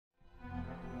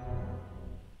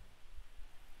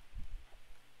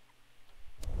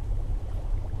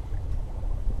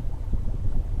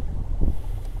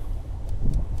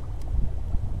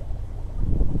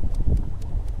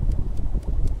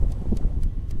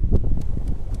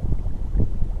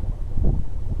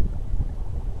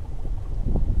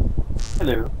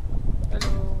Hello.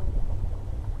 Hello.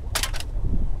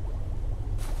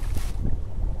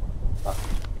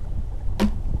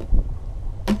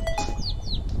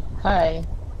 Hi.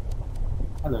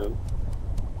 Hello.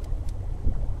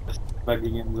 Just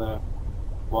plugging in the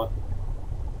water.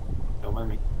 Don't mind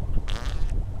me.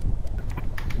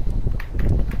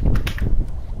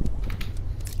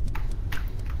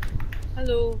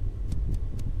 Hello.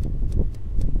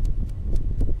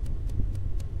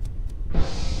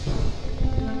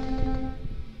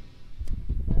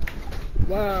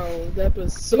 Wow, that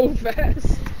was so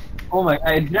fast. Oh my!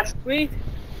 I just. Wait.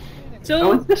 I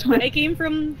So, was this way. I came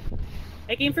from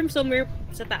somewhere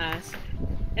sa taas.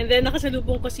 And then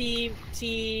nakasalubong ko si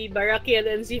Barakiel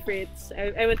and si Fritz.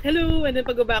 I went hello and then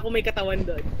pagbaba ko may katawan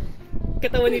doon.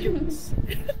 Katawan ni Luis.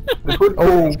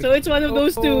 Oh. So it's one of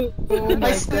those two. Oh my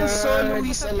I still saw God.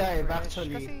 Luis alive,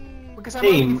 actually. Kasi Magkasama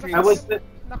Same. kami ni I Fritz. was with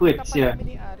nakita Fritz, pa yeah. namin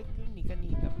ni Arik yun ni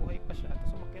kanina. Buhay pa siya.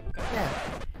 Tapos umakyat ka. Yeah.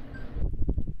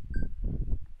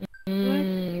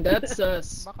 That's us.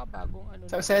 Baka bagong ano.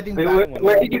 So, setting Wait, back.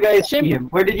 where did you guys see him?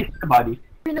 Where did you see the body?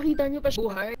 Nakita niyo pa siya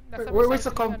buhay? Where's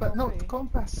the compass? No, the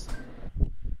compass.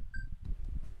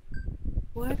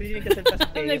 What? Pwede kasi pa sa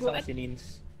I'm like, Teo what? sa si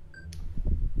Nins.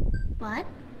 What?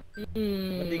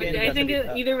 I think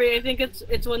either way, I think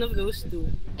it's one of those two.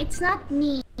 It's not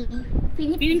me.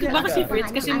 Feeling ko baka si Fritz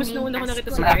kasi mas nauna ko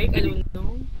nakita si Eric. I don't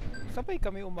know. Sabay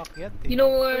kami umakyat eh. You know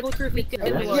what? I'll go through Fritz.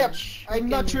 Yep, I'm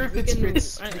not sure if it's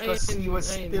Fritz because he was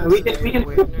still We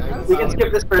can skip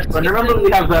this first one. Remember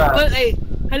we have the.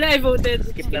 Well, I voted.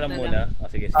 Skip na lang muna. O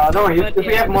sige. No, if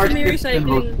we have more Kasi may skips, then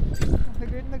vote.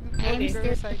 I'm still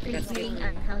Nag-recycling. figuring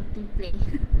out how to play.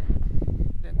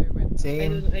 Then I went.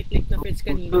 Same. I clicked na Fritz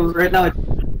kanina. So right now it's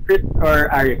Fritz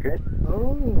or Arik, right?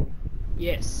 Oh.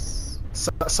 Yes.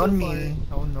 Sunmi.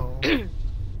 Oh no.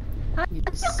 How to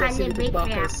calibrate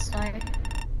Bacchus. reactor?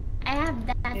 I have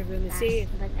that I really task, see.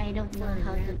 but I don't know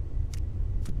how to.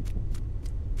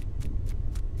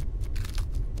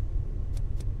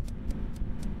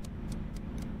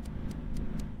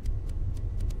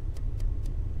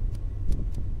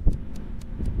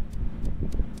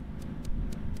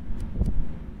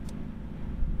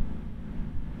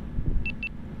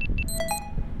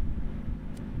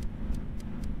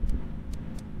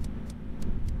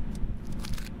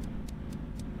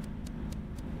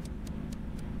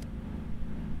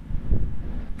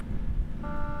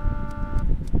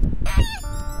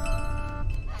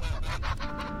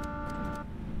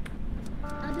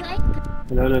 How do I?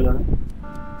 Hello.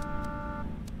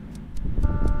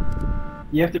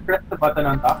 You have to press the button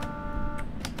on top.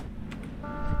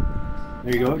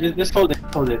 There you go. Just hold it.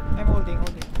 Hold it. I'm holding.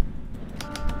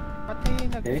 Ba't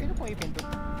may Okay. Sino pong ipindot?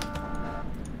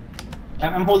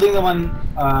 I'm holding the one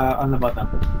on the bottom.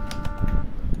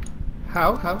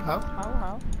 How?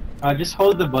 How? Just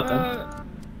hold the button.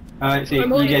 See, I'm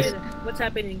you holding guys it. What's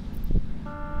happening?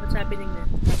 What's happening there?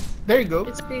 There you go.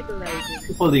 It's stabilizing.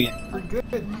 keep holding it. We're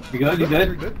good. You good? You good?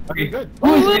 We're good. Okay. We're good. Who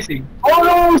is missing? Oh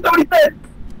no! Somebody said.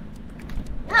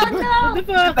 Oh no! What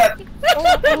the fuck? That.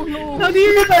 Oh no! How do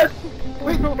you do that?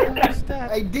 Wait, What's that?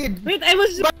 I did. Wait, I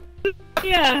was.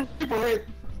 Yeah. For it.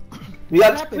 We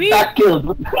got killed.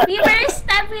 What the heck? We were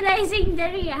stabilizing the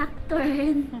reactor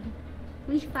and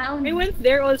we found. I went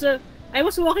there also. I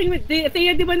was walking with Thea,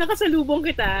 di ba nakasalubong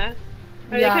kita?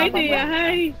 Yeah, Hi, Thea,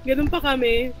 hi. Ganun pa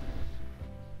kami.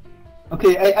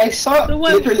 Okay, I saw So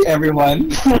what- literally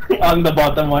everyone on the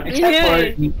bottom one except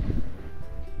Yeah. for.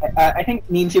 I think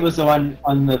Nincy was the one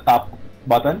on the top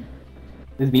button.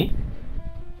 Is me?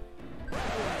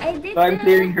 I did So I'm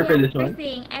clearing her for this one.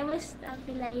 everything. I was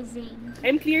stabilizing.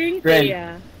 I'm clearing Right.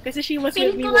 Thea. Kasi she was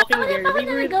with Feeling me ko nga walking wala there. pa ako We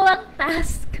were... nagawang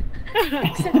task.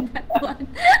 Except that one.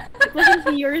 It wasn't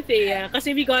me or Thea.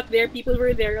 Kasi we got there, people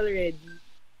were there already.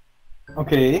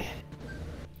 Okay.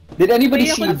 Did anybody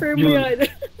Thea, see confirm mo June? yun.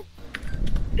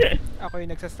 Ako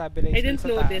yung nagsastabilize I didn't sa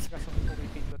notice. taas. Kaso hindi ko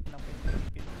pipindot ng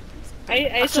pipindot. I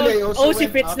saw, Actually, I also si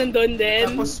went Fritz up, nandun din.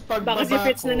 tapos Baka si pagbaba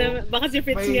Fritz na ko, naman. Baka si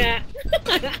Fritz may- nga.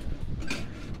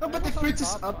 No, but if Fritz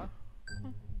is Top, up,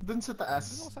 dun sa Doon taas.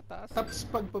 ako sa taas. Tapos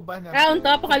pagbaba na. On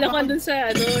top, akala ko andun sa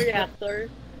reactor.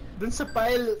 Dun sa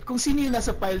pile, kung sino yung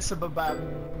nasa pile sa baba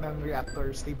ng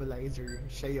reactor stabilizer,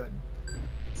 siya yun.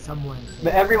 Someone.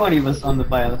 But everyone was on the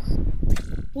file.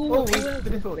 Oh, Who wait, else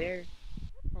didn't was vote. there?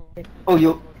 Oh,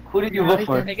 who did you vote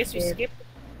for? I guess we skipped.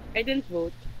 I didn't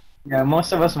vote. Yeah,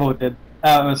 most of us voted.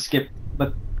 Skipped,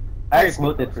 but Eric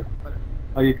voted for.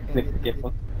 Oh, you clicked skip.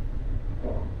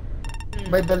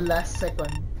 By the last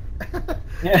second.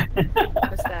 Yeah.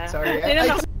 Basta. Sorry, Ayun I-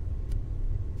 ako.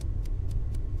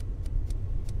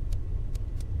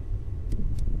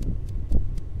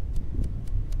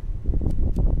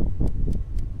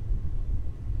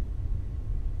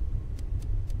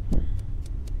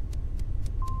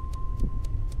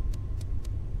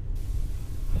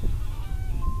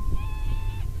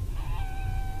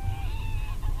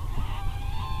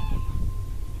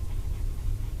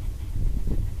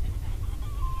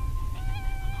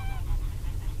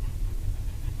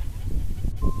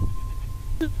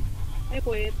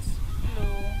 quits. Hello.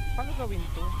 Paano gawin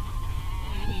to?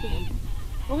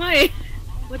 Oo nga eh.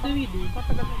 What do we do?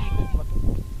 Matagal na ikot ba to?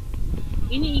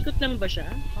 Iniikot lang ba siya?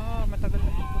 Ah, matagal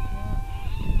na ikot nga.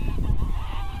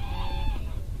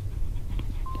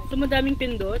 So madaming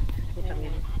pindot?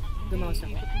 Putangin. Dumawas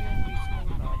ako. Ikot mo yung mismo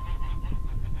knob.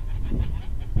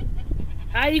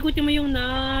 Ah, ikutin mo yung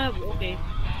knob. Okay.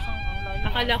 Ang layo.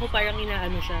 Akala ko parang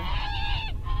inaano siya.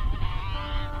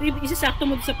 Isasakto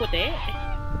mo sa puti?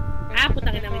 Ah,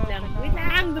 putangin na, wait lang. Wait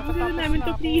lang! Dapat na namin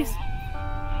to, please.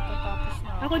 Matatapos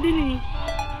na Ako din eh.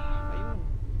 Ayun.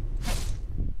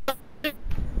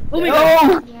 Oh my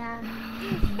god! Yeah.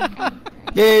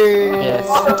 Yay! Yes.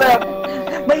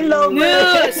 May love.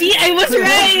 No! See, I was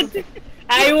right!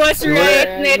 I was right!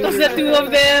 It was the two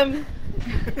of them!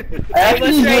 I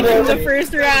was right in the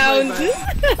first round!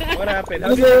 What happened?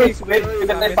 Ano How's yun? the case with Wait,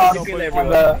 the wait, double wait, everyone?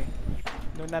 wait.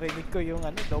 Nung narinig ko yung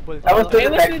double I was too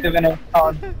I was effective and I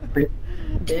found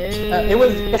Damn. It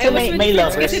was I kasi was with may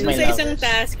love. Chris kasi May dun sa love. isang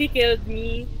task, he killed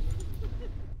me.